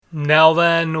Now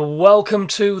then, welcome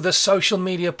to the social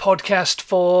media podcast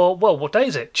for, well, what day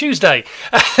is it? Tuesday.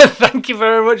 Thank you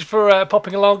very much for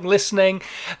popping along, listening.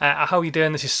 How are you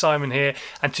doing? This is Simon here,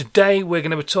 and today we're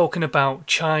going to be talking about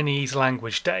Chinese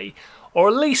Language Day, or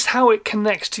at least how it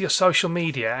connects to your social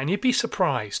media, and you'd be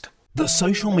surprised. The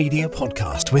Social Media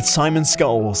Podcast with Simon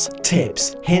Scholes.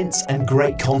 Tips, hints, and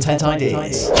great content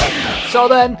ideas. So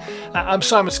then, I'm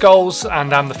Simon Scholes,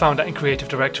 and I'm the founder and creative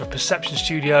director of Perception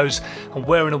Studios, and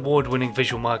we're an award-winning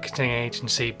visual marketing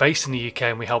agency based in the UK,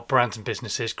 and we help brands and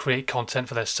businesses create content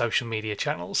for their social media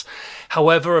channels.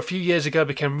 However, a few years ago it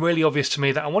became really obvious to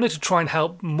me that I wanted to try and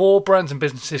help more brands and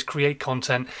businesses create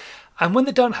content. And when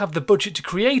they don't have the budget to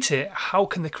create it, how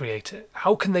can they create it?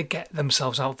 How can they get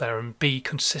themselves out there and be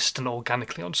consistent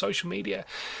organically on social media?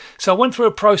 So I went through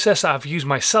a process that I've used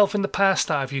myself in the past,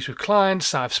 that I've used with clients,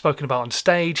 that I've spoken about on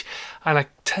stage, and I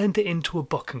turned it into a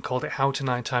book and called it How to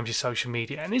 9 Times Your Social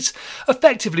Media. And it's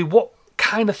effectively what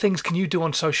kind of things can you do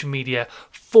on social media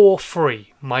for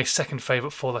free, my second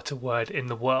favourite four-letter word in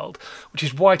the world, which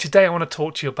is why today I want to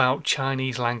talk to you about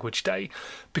Chinese Language Day,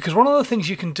 because one of the things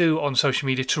you can do on social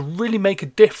media to really make a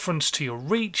difference to your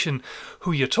reach and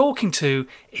who you're talking to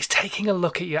is taking a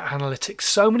look at your analytics.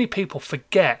 So many people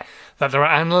forget that there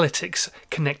are analytics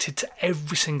connected to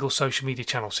every single social media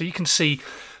channel, so you can see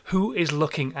who is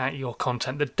looking at your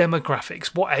content, the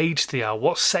demographics, what age they are,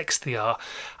 what sex they are,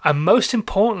 and most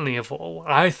importantly of all,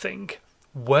 I think,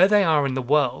 where they are in the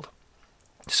world.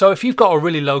 So if you've got a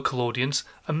really local audience,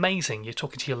 amazing. You're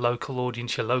talking to your local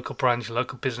audience, your local brands, your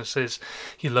local businesses,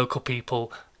 your local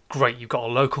people. Great, you've got a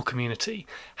local community.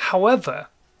 However,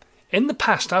 in the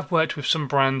past, I've worked with some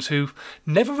brands who've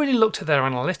never really looked at their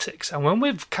analytics, and when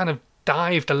we've kind of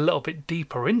dived a little bit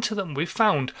deeper into them, we've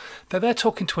found that they're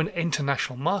talking to an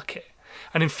international market.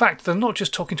 And in fact, they're not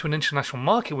just talking to an international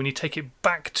market when you take it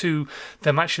back to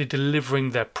them actually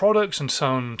delivering their products and so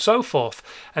on and so forth,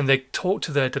 and they talk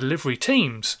to their delivery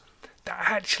teams, they're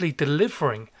actually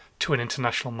delivering to an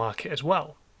international market as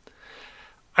well.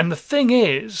 And the thing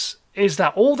is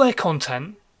that all their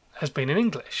content has been in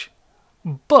English.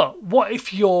 But what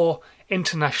if your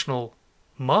international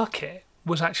market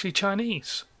was actually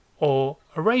Chinese, or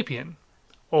Arabian,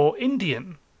 or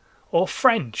Indian, or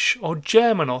French, or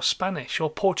German, or Spanish, or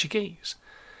Portuguese?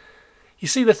 You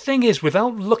see, the thing is,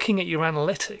 without looking at your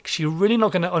analytics, you're really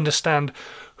not going to understand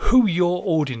who your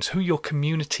audience, who your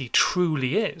community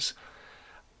truly is.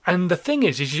 And the thing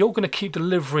is you're going to keep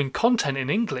delivering content in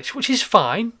English, which is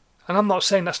fine, and I'm not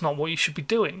saying that's not what you should be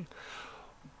doing.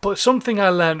 But something I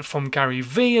learned from Gary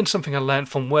Vee and something I learned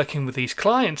from working with these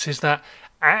clients is that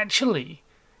actually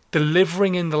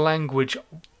delivering in the language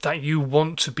that you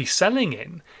want to be selling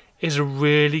in is a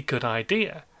really good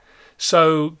idea.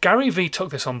 So Gary Vee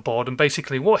took this on board, and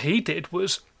basically what he did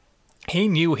was he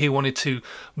knew he wanted to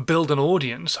build an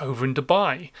audience over in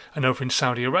Dubai and over in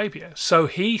Saudi Arabia. So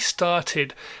he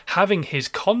started having his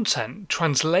content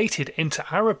translated into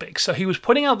Arabic. So he was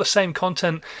putting out the same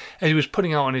content as he was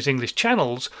putting out on his English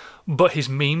channels, but his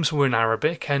memes were in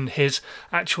Arabic and his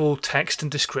actual text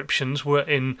and descriptions were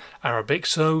in Arabic,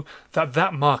 so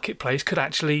that marketplace could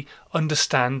actually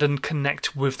understand and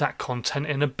connect with that content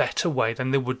in a better way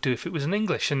than they would do if it was in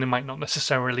English, and they might not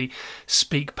necessarily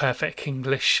speak perfect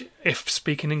English if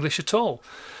speaking English at all.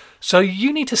 So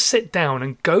you need to sit down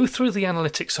and go through the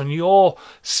analytics on your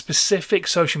specific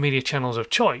social media channels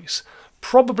of choice.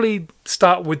 Probably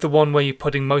start with the one where you're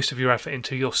putting most of your effort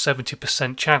into, your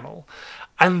 70% channel,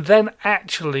 and then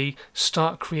actually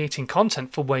start creating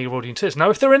content for where your audience is.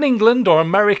 Now, if they're in England or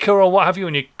America or what have you,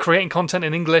 and you're creating content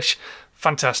in English,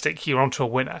 fantastic, you're onto a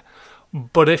winner.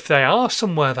 But if they are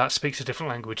somewhere that speaks a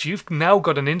different language, you've now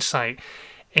got an insight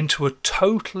into a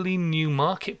totally new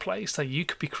marketplace that you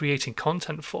could be creating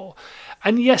content for.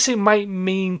 And yes, it might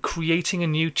mean creating a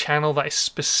new channel that is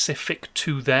specific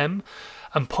to them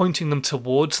and pointing them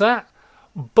towards that.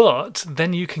 But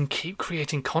then you can keep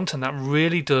creating content that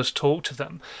really does talk to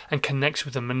them and connects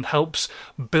with them and helps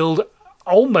build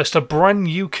almost a brand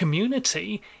new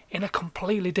community in a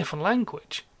completely different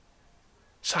language.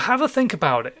 So have a think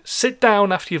about it. Sit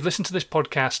down after you've listened to this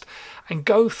podcast and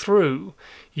go through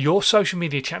your social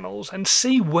media channels and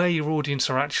see where your audience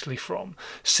are actually from.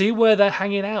 See where they're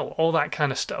hanging out, all that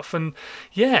kind of stuff. And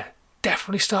yeah,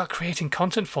 definitely start creating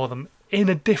content for them in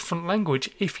a different language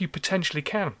if you potentially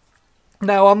can.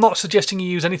 Now, I'm not suggesting you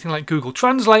use anything like Google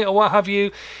Translate or what have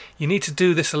you. You need to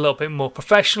do this a little bit more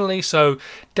professionally, so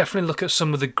definitely look at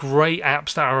some of the great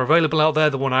apps that are available out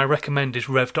there. The one I recommend is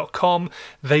Rev.com.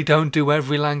 They don't do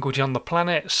every language on the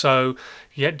planet, so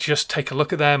yeah, just take a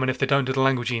look at them, and if they don't do the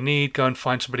language you need, go and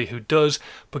find somebody who does,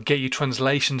 but get your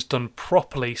translations done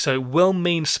properly. So it will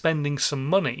mean spending some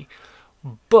money,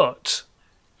 but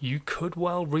you could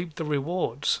well reap the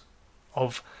rewards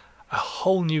of a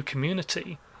whole new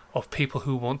community of people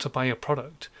who want to buy your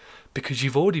product, because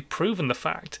you've already proven the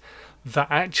fact that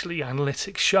actually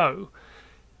analytics show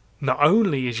not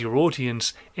only is your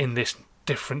audience in this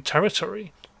different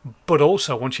territory, but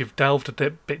also once you've delved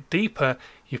a bit deeper,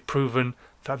 you've proven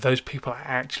that those people are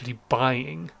actually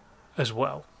buying as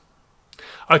well.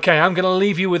 Okay, I'm going to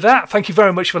leave you with that. Thank you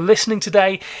very much for listening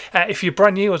today. If you're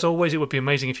brand new, as always, it would be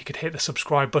amazing if you could hit the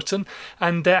subscribe button.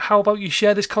 And how about you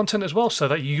share this content as well, so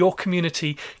that your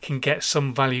community can get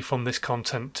some value from this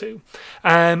content too.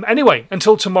 Anyway,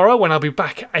 until tomorrow, when I'll be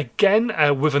back again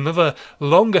with another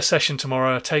longer session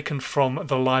tomorrow, taken from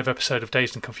the live episode of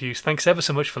Dazed and Confused. Thanks ever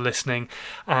so much for listening,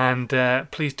 and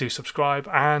please do subscribe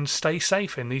and stay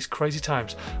safe in these crazy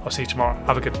times. I'll see you tomorrow.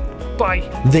 Have a good one.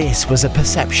 Bye. This was a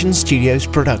Perception Studios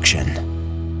production.